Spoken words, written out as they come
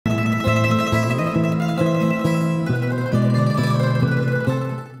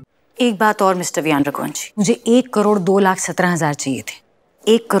एक बात और मिस्टर वियान रघुवंशी, मुझे 1,02,17,000 चाहिए थे,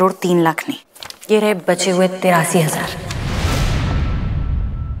 1,03,00,000 नहीं। ये रहे बचे हुए 83,000।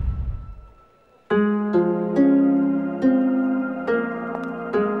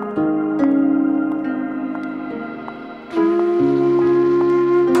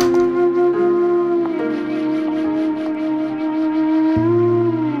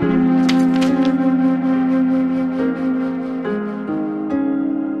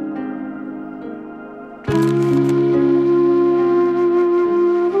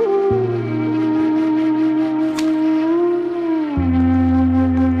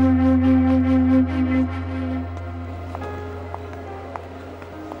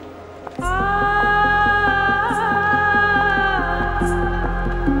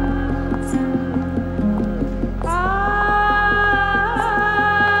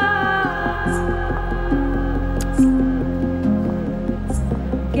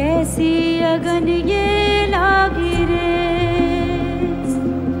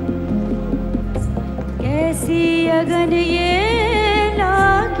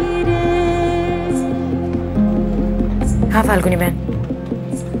 हाँ फाल्गुनी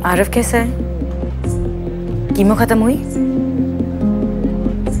बहन, आरफ कैसा है? कीमो खत्म हुई?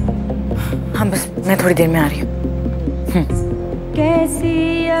 हाँ बस मैं थोड़ी देर में आ रही हूँ।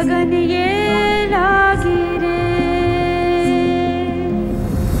 कैसी अगन ये लागी रे,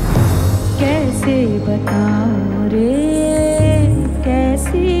 कैसे बताऊं रे,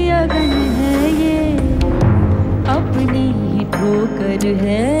 कैसी अगन है ये, अपनी ही ठोकर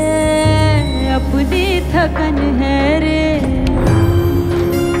है, अपनी थकन है रे।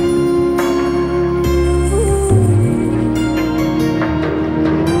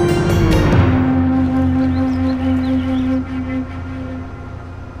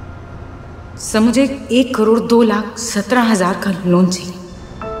 सर मुझे 1,02,17,000 का लोन चाहिए।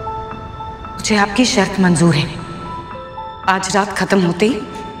 मुझे आपकी शर्त मंजूर है। आज रात खत्म होते ही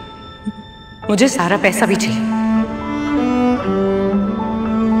मुझे सारा पैसा भी चाहिए।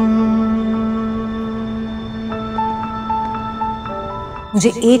 मुझे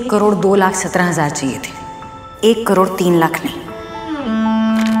 1,02,17,000 चाहिए थे, 1,03,00,000 नहीं।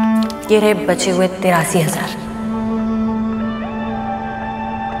 ये रहे बचे हुए 83,000।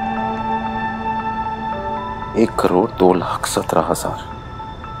 एक 1,02,17,000,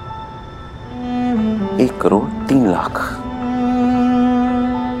 1,03,00,000।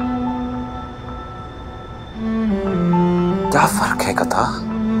 क्या फर्क है कथा?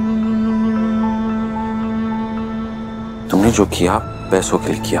 तुमने जो किया पैसों के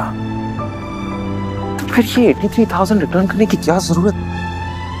लिए किया, तो फिर ये 83,000 रिटर्न करने की क्या जरूरत?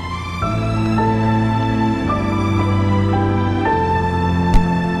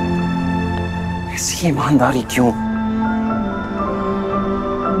 ऐसी ईमानदारी क्यों?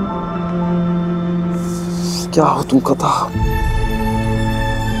 क्या हो तुम कथा?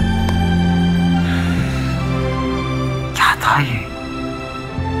 क्या था ये?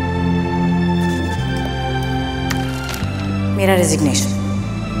 मेरा रेजिग्नेशन।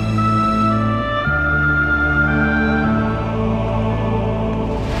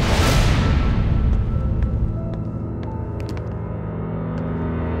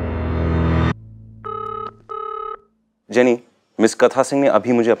 जेनी, मिस कथा सिंह ने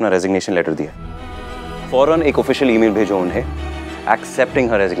अभी मुझे अपना रेजिग्नेशन लेटर दिया। फौरन एक ऑफिशियल ईमेल भेजो उन्हें,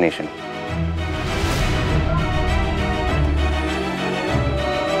 एक्सेप्टिंग हर रेजिग्नेशन।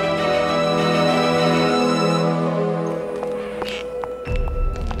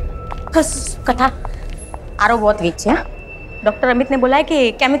 कथा आरो बहुत वीक है। डॉक्टर अमित ने बोला है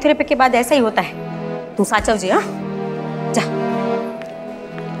कि केमोथेरेपी के बाद ऐसा ही होता है। तू साचव जी। हाँ जा।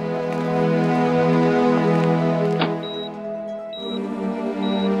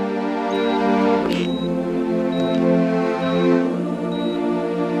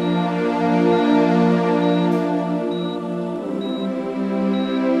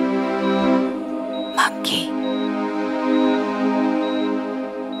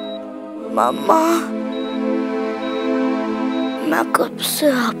 मम्मा, मैं कब से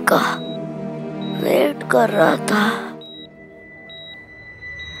आपका वेट कर रहा था।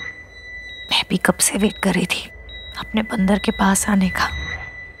 मैं भी कब से वेट कर रही थी अपने बंदर के पास आने का।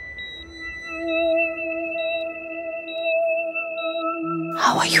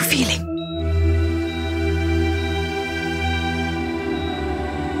 How are you feeling?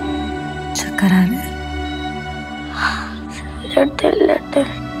 चक्कर आ रहे? लिटिल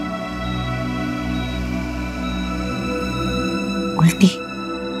उल्टी?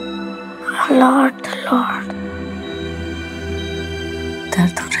 लॉर्ड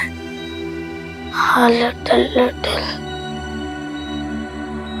दर्द हो रहा है? हाँ लिटिल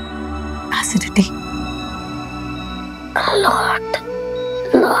एसिडिटी? लॉट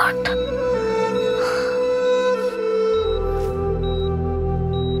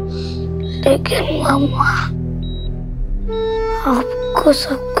लेकिन मम्मा आपको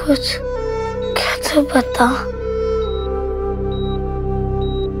सब कुछ कैसे पता?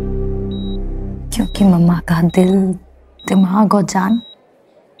 क्योंकि मम्मा का दिल, दिमाग और जान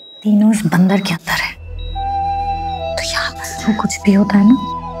तीनों इस बंदर के अंदर है। तो यार जो कुछ भी होता है ना,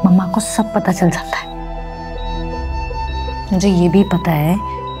 मम्मा को सब पता चल जाता है। मुझे ये भी पता है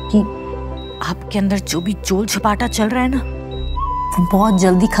कि आपके अंदर जो भी चोल छपाटा चल रहा है ना, वो बहुत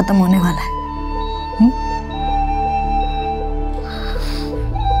जल्दी खत्म होने वाला है।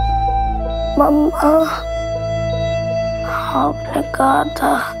 मम्मा आपने कहा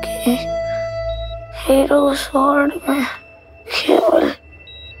था कि हीरोज वर्ल्ड में केवल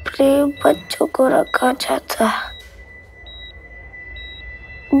ब्रेव बच्चों को रखा जाता है।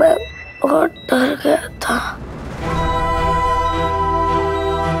 मैं बहुत डर गया था,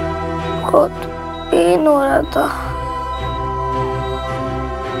 बहुत पेन हो रहा था।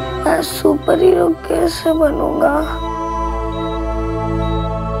 मैं सुपर हीरो कैसे बनूंगा?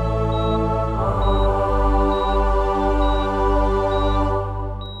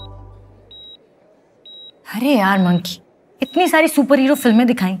 अरे यार मंकी, इतनी सारी सुपर हीरो फिल्में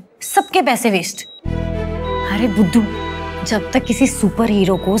दिखाई, सबके पैसे वेस्ट। अरे बुद्धू, जब तक किसी सुपर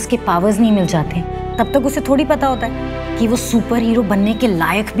हीरो को उसके पावर्स नहीं मिल जाते, तब तक उसे थोड़ी पता होता है कि वो सुपर हीरो बनने के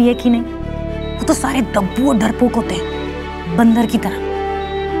लायक भी है कि नहीं। वो तो सारे दब्बू और डरपोक होते हैं, बंदर की तरह।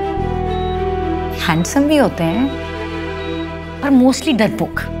 हैंडसम भी होते हैं, पर मोस्टली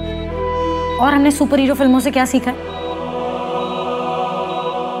डरपोक। और हमने सुपर हीरो फिल्मों से क्या सीखा है?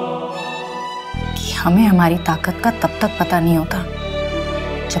 कि हमें हमारी ताकत का तब तक पता नहीं होता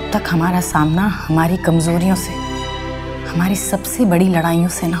जब तक हमारा सामना हमारी कमजोरियों से, हमारी सबसे बड़ी लड़ाइयों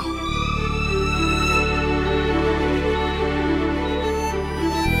से ना हो।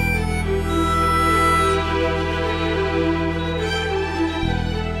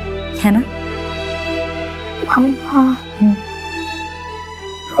 है ना? मम्मा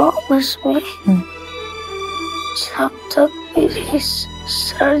प्रॉमिस में जब तक मेरी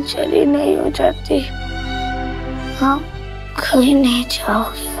सर्जरी नहीं हो जाती आप कहीं नहीं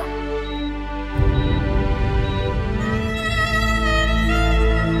जाओगे।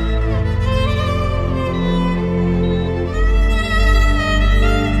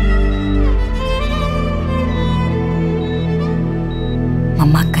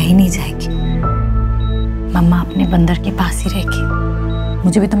 मम्मा कहीं नहीं जाएगी। मम्मा अपने बंदर के पास ही रहेगी।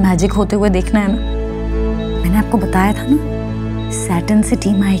 मुझे भी तो मैजिक होते हुए देखना है ना। मैंने आपको बताया था ना, सैटर्न से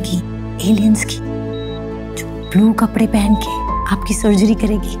टीम आएगी एलियंस की, जो ब्लू कपड़े पहन के आपकी सर्जरी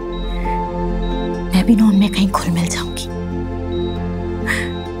करेगी। मैं भी ना उनमें कहीं घुल मिल जाऊंगी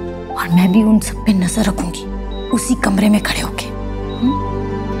और मैं भी उन सब पे नजर रखूंगी, उसी कमरे में खड़े होके।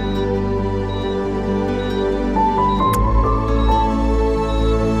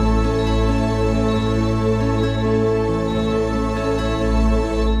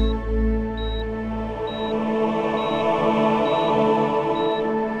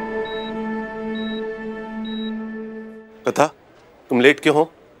 कथा, तुम लेट क्यों हो?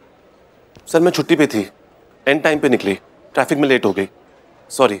 सर मैं छुट्टी पे थी, एंड टाइम पे निकली, ट्रैफिक में लेट हो गई,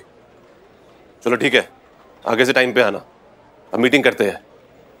 सॉरी। चलो ठीक है, आगे से टाइम पे आना, अब मीटिंग करते हैं।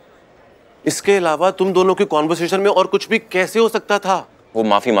 इसके अलावा तुम दोनों के कॉन्वर्सेशन में और कुछ भी कैसे हो सकता था? वो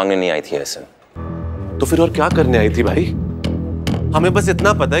माफी मांगने नहीं आई थी ऐसे। तो फिर और क्या करने आई थी भाई? हमें बस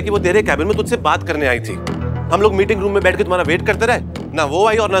इतना पता है कि वो तेरे कैबिन में तुझसे बात करने आई थी। हम लोग मीटिंग रूम में बैठ के तुम्हारा वेट करते रहे, ना वो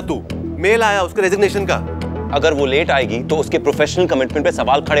आई और ना तू। मेल आया उसके रेजिग्नेशन का। अगर वो लेट आएगी तो उसके प्रोफेशनल कमिटमेंट पे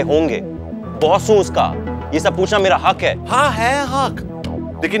सवाल खड़े होंगे। बॉस हूं उसका, ये सब पूछना मेरा हक है। हाँ है हक,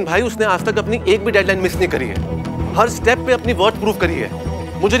 लेकिन भाई उसने आज तक अपनी एक भी डेडलाइन मिस नहीं करी है। हर स्टेप पे अपनी वर्थ प्रूफ करी है।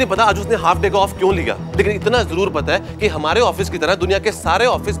 मुझे नहीं पता आज उसने हाफ डे का ऑफ क्यों लिया, लेकिन इतना जरूर पता है कि हमारे ऑफिस की तरह दुनिया के सारे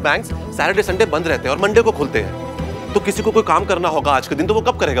ऑफिस बैंक्स सैटरडे संडे बंद रहते हैं और मंडे को खुलते हैं। तो किसी को कोई काम करना होगा आज के दिन, तो वो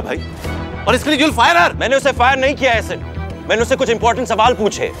कब करेगा भाई? और इसके लिए you'll fire her। मैंने उसे फायर नहीं किया ऐसे, मैंने उससे कुछ इंपॉर्टेंट सवाल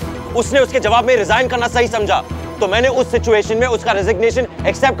पूछे। उसने उसके जवाब में रिजाइन करना सही समझा, तो मैंने उस सिचुएशन में उसका रेजिग्नेशन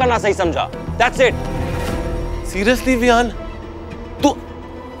एक्सेप्ट करना सही समझा। That's it। सीरियसली वियान, तू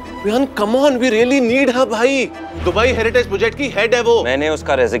Viaan come on, we really need हर भाई। दुबई हेरिटेज प्रोजेक्ट की हेड है वो। मैंने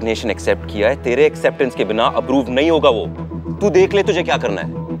उसका रेजिग्नेशन एक्सेप्ट किया है, तेरे एक्सेप्टेंस के बिना अप्रूव नहीं होगा वो। तू देख ले तुझे क्या करना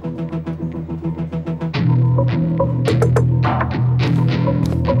है।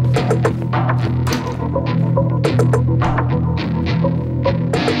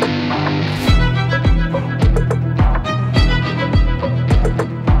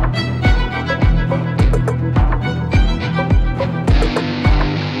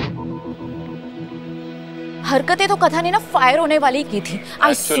 हरकतें तो कथा ने ना फायर होने वाली की थी।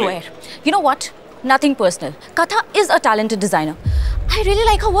 I swear. You know what, nothing personal, कथा is a talented designer, I really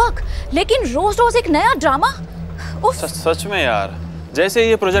like her work, लेकिन रोज रोज एक नया ड्रामा। सच में यार, जैसे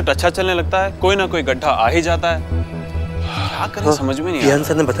ये प्रोजेक्ट अच्छा चलने लगता है कोई ना कोई गड्ढा आ ही जाता है। क्या करें समझ में नहीं आ रहा।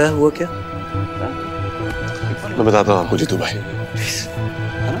 सर ने बताया हुआ क्या? मैं बताता हूँ आपको जीतू भाई।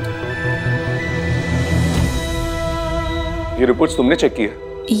 ये रिपोर्ट्स तुमने चेक की है?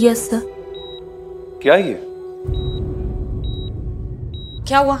 Yes sir. क्या ये?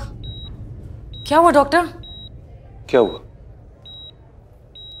 क्या हुआ? क्या हुआ डॉक्टर? क्या हुआ?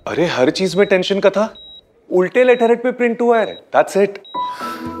 अरे हर चीज में टेंशन का था, उल्टे लेटर हेड पे प्रिंट हुआ है। That's it.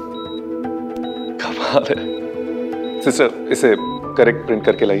 कमाल है। सिस्टर इसे करेक्ट प्रिंट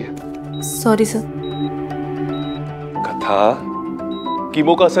करके लाइए। Sorry sir. कथा,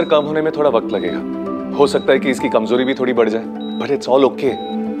 कीमो का असर कम होने में थोड़ा वक्त लगेगा, हो सकता है कि इसकी कमजोरी भी थोड़ी बढ़ जाए, बट इट्स ऑल ओके।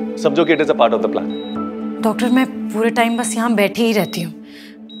 समझो कि it is a part of the plan. Doctor मैं पूरे टाइम बस यहाँ बैठी ही रहती हूँ।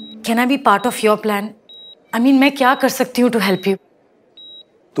 Can I B part of your plan? I mean मैं क्या कर सकती हूँ टू हेल्प यू?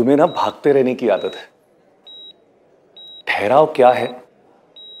 तुम्हें ना भागते रहने की आदत है। ठहराव क्या है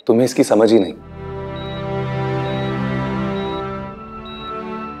तुम्हें इसकी समझ ही नहीं।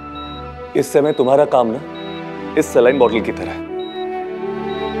 इस समय तुम्हारा काम ना इस सलाइन बॉटल की तरह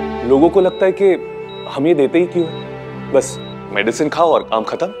है। लोगों को लगता है कि हम ये देते ही क्यों है, बस मेडिसिन खाओ और काम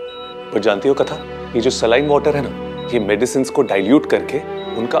खत्म। पर जानती हो कथा, ये जो सलाइन वाटर है ना, ये मेडिसिन को डाइल्यूट करके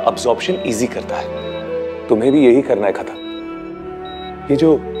उनका अब्जॉर्प्शन इजी करता है। तुम्हें भी यही करना है कथा। ये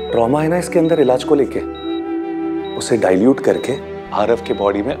जो ट्रॉमा है ना इसके अंदर इलाज को लेके, उसे डाइल्यूट करके आरव के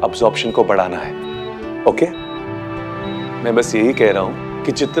बॉडी में अब्जॉर्प्शन को बढ़ाना है। ओके? मैं बस यही कह रहा हूं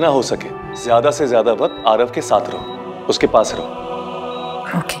कि जितना हो सके ज्यादा से ज्यादा वक्त आरव के साथ रहो, उसके पास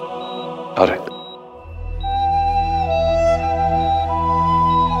रहो। ओके। ऑलराइट।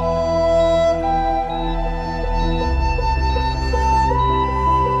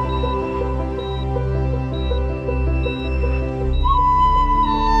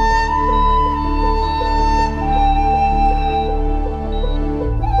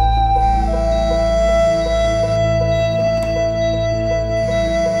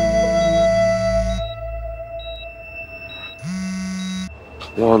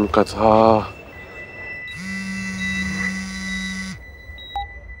 कथा,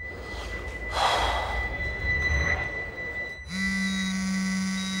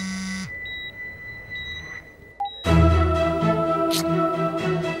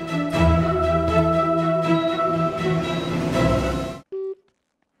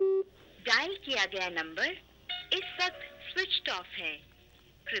 डायल किया गया नंबर इस वक्त स्विच्ड ऑफ है,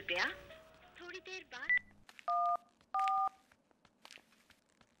 कृपया थोड़ी देर बाद।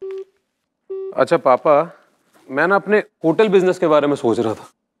 अच्छा पापा, मैं ना अपने होटल बिजनेस के बारे में सोच रहा था।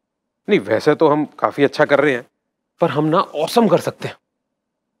 नहीं वैसे तो हम काफी अच्छा कर रहे हैं, पर हम ना ऑसम कर सकते हैं।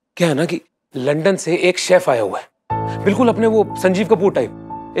 क्या है ना कि लंदन से एक शेफ आया हुआ है, बिल्कुल अपने वो संजीव कपूर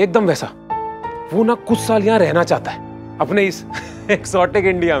टाइप, एकदम वैसा। वो ना कुछ साल यहाँ रहना चाहता है अपने इस एक्सोटिक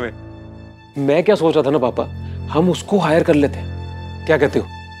इंडिया में। मैं क्या सोच रहा था ना पापा, हम उसको हायर कर लेते हैं, क्या कहते हो?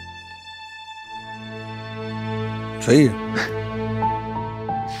 सही है।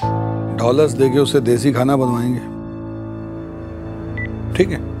 डॉलर्स देके उसे देसी खाना बनवाएंगे।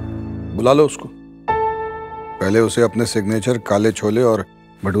 ठीक है, बुला लो उसको। पहले उसे अपने सिग्नेचर काले छोले और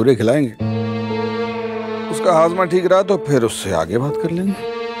भटूरे खिलाएंगे। उसका हाजमा ठीक रहा तो फिर उससे आगे बात कर लेंगे।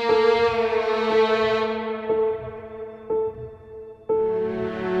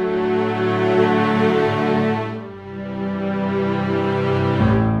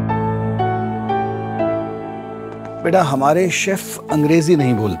 बेटा, हमारे शेफ अंग्रेजी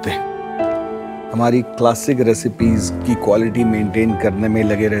नहीं बोलते, हमारी क्लासिक रेसिपीज की क्वालिटी मेंटेन करने में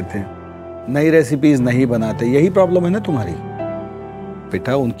लगे रहते हैं, नई रेसिपीज नहीं बनाते। यही प्रॉब्लम है ना तुम्हारी।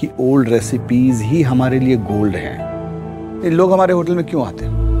 बेटा, उनकी ओल्ड रेसिपीज ही हमारे लिए गोल्ड हैं। लोग हमारे होटल में क्यों आते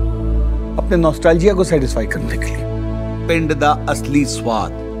हैं? अपने नॉस्टैल्जिया को सेटिस्फाई करने के लिए। पिंड दा असली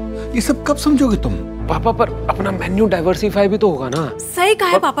स्वाद, ये सब कब समझोगे तुम? पापा, पर अपना मेन्यू डाइवर्सिफाई भी तो होगा ना। सही कहा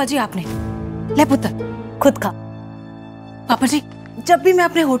है पापा जी आपने। ले पुत्र, खुद खा। पापा जी, जब भी मैं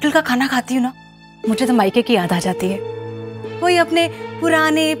अपने होटल का खाना खाती हूँ ना, मुझे तो मायके की याद आ जाती है। वही अपने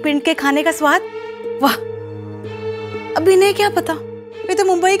पुराने पिंड के खाने का स्वाद। वाह, अभी नहीं क्या पता, ये तो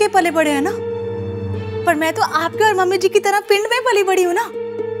मुंबई के पले बड़े हैं ना, पर मैं तो आपके और मम्मी जी की तरह पिंड में पली बड़ी हूँ ना।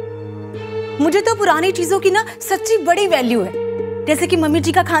 मुझे तो पुरानी चीजों की ना सच्ची बड़ी वैल्यू है, जैसे कि मम्मी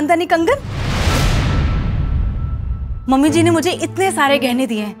जी का खानदानी कंगन। मम्मी जी ने मुझे इतने सारे गहने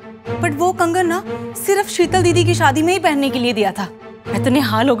दिए हैं, बट वो कंगन ना सिर्फ शीतल दीदी की शादी में ही पहनने के लिए दिया था। मैं तो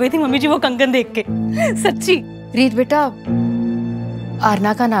निहाल हो गई थी मम्मी जी वो कंगन देख के, सच्ची। रीत बेटा,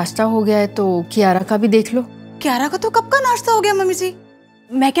 आरना का नाश्ता हो गया है तो कियारा का भी देख लो। क्यारा का तो कब का नाश्ता हो गया मम्मी जी।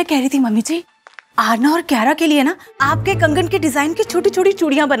 मैं क्या कह रही थी मम्मी जी, आरना और क्यारा के लिए ना आपके कंगन के डिजाइन की छोटी छोटी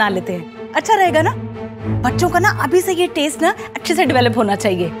चूड़ियां बना लेते हैं, अच्छा रहेगा ना। बच्चों का ना अभी से ये टेस्ट ना अच्छे से डेवलप होना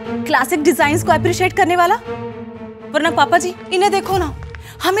चाहिए, क्लासिक डिजाइन्स को अप्रिशिएट करने वाला। वरना पापा जी इन्हें देखो ना,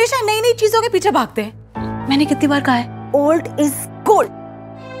 हमेशा नई नई चीजों के पीछे भागते हैं। मैंने कितनी बार कहा है, ओल्ड इज गोल्ड,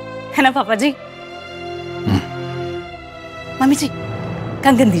 है ना पापा जी। मम्मी जी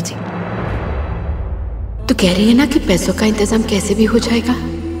कंगन दीजिए। तो कह रही है ना कि पैसों का इंतजाम कैसे भी हो जाएगा,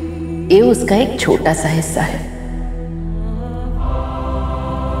 ये उसका एक छोटा सा हिस्सा है।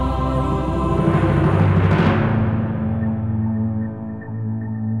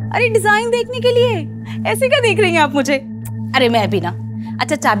 अरे डिजाइन देखने के लिए, ऐसे क्या देख रही हैं आप मुझे। अरे मैं भी ना,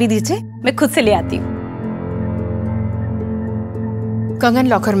 अच्छा चाबी दीजिए, मैं खुद से ले आती हूँ। कंगन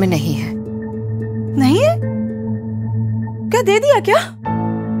लॉकर में नहीं है। नहीं है? क्या दे दिया क्या?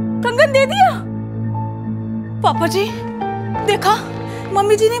 कंगन दे दिया? पापा जी देखा,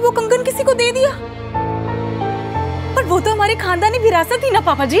 मम्मी जी ने वो कंगन किसी को दे दिया। पर वो तो हमारे खानदानी विरासत थी ना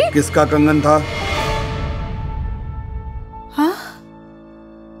पापा जी। किसका कंगन था? हाँ?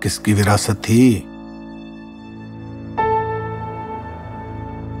 किसकी विरासत थी?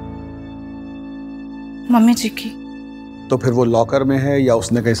 मम्मी जी की। तो फिर वो लॉकर में है या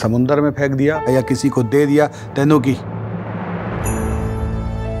उसने कहीं समुंदर में फेंक दिया या किसी को दे दिया? तेनों की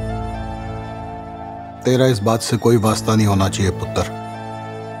तेरा इस बात से कोई वास्ता नहीं होना चाहिए पुत्र।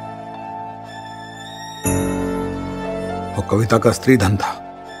 वो कविता का स्त्री धन था,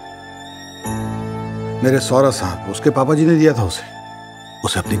 मेरे सौरा साहब उसके पापा जी ने दिया था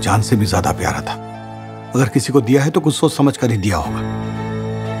उसे अपनी जान से भी ज्यादा प्यारा था। अगर किसी को दिया है तो कुछ सोच समझ कर ही दिया होगा।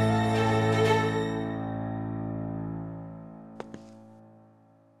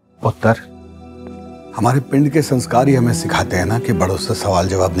 पुत्र, हमारे पिंड के संस्कार ही हमें सिखाते हैं ना कि बड़ों से सवाल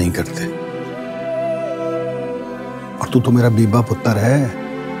जवाब नहीं करते। और तू तो मेरा बीबा पुत्र है,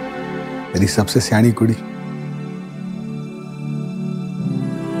 मेरी सबसे सियाणी कुड़ी।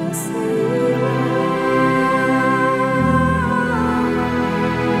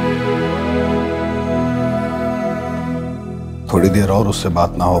 थोड़ी देर और उससे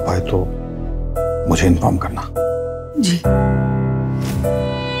बात ना हो पाए तो मुझे इन्फॉर्म करना। जी।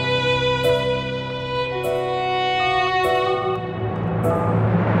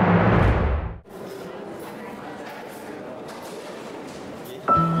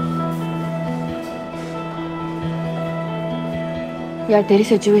 यार तेरी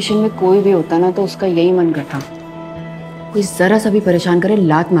सिचुएशन में कोई भी होता ना तो उसका यही मन करता, कोई जरा सा भी परेशान करे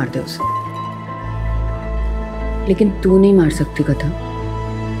लात मार दे उसे। लेकिन तू नहीं मार सकती कथा,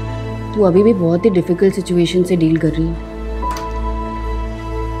 तू अभी भी बहुत ही डिफिकल्ट सिचुएशन से डील कर रही है।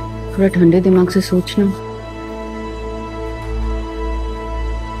 थोड़ा ठंडे दिमाग से सोचना।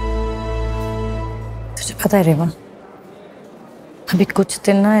 तुझे पता है रेवा, अभी कुछ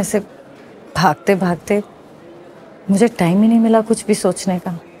दिन ना ऐसे भागते भागते मुझे टाइम ही नहीं मिला कुछ भी सोचने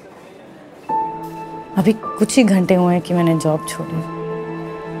का। अभी कुछ ही घंटे हुए हैं कि मैंने जॉब छोड़ी,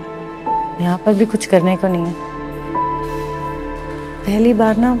 यहाँ पर भी कुछ करने को नहीं है। पहली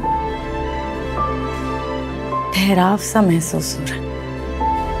बार ना ठहराव सा महसूस हो रहा है।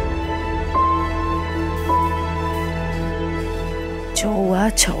 जो हुआ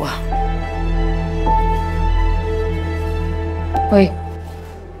छुआ। ओए,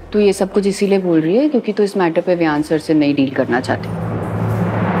 तू ये सब कुछ इसीलिए बोल रही है क्योंकि तू इस मैटर पे वियान सर से नहीं डील करना चाहती।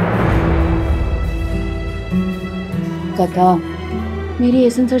 कथा, मेरी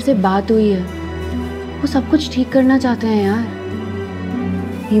एसन सर से बात हुई है, वो सब कुछ ठीक करना चाहते हैं यार।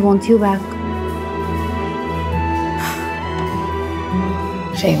 He wants you back.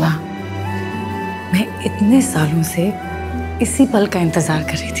 रेवा, मैं इतने सालों से इसी पल का इंतजार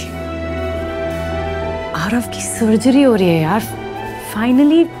कर रही थी। आरव की सर्जरी हो रही है यार,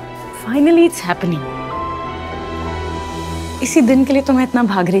 फाइनली इट्स हैपनिंग। इसी दिन के लिए तो मैं इतना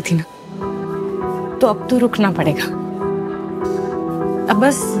भाग रही थी ना, तो अब तो रुकना पड़ेगा। अब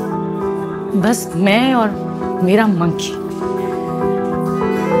बस मैं और मेरा मंकी।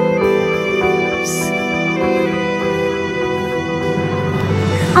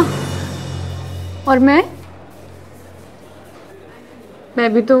 और मैं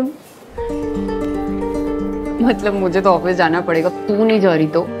भी तो, मतलब मुझे तो ऑफिस जाना पड़ेगा, तू नहीं जा रही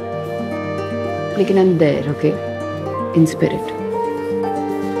तो। लेकिन I am there, okay, in spirit.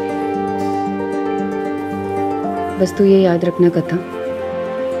 बस तू ये याद रखना कथा,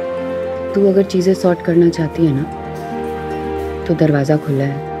 तू अगर चीजें सॉर्ट करना चाहती है ना तो दरवाजा खुला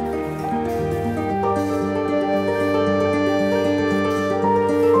है।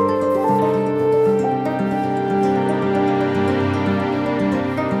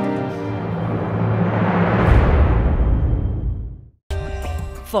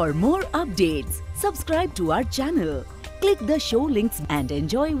 For more updates, subscribe to our channel, click the show links and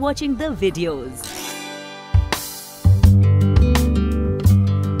enjoy watching the videos.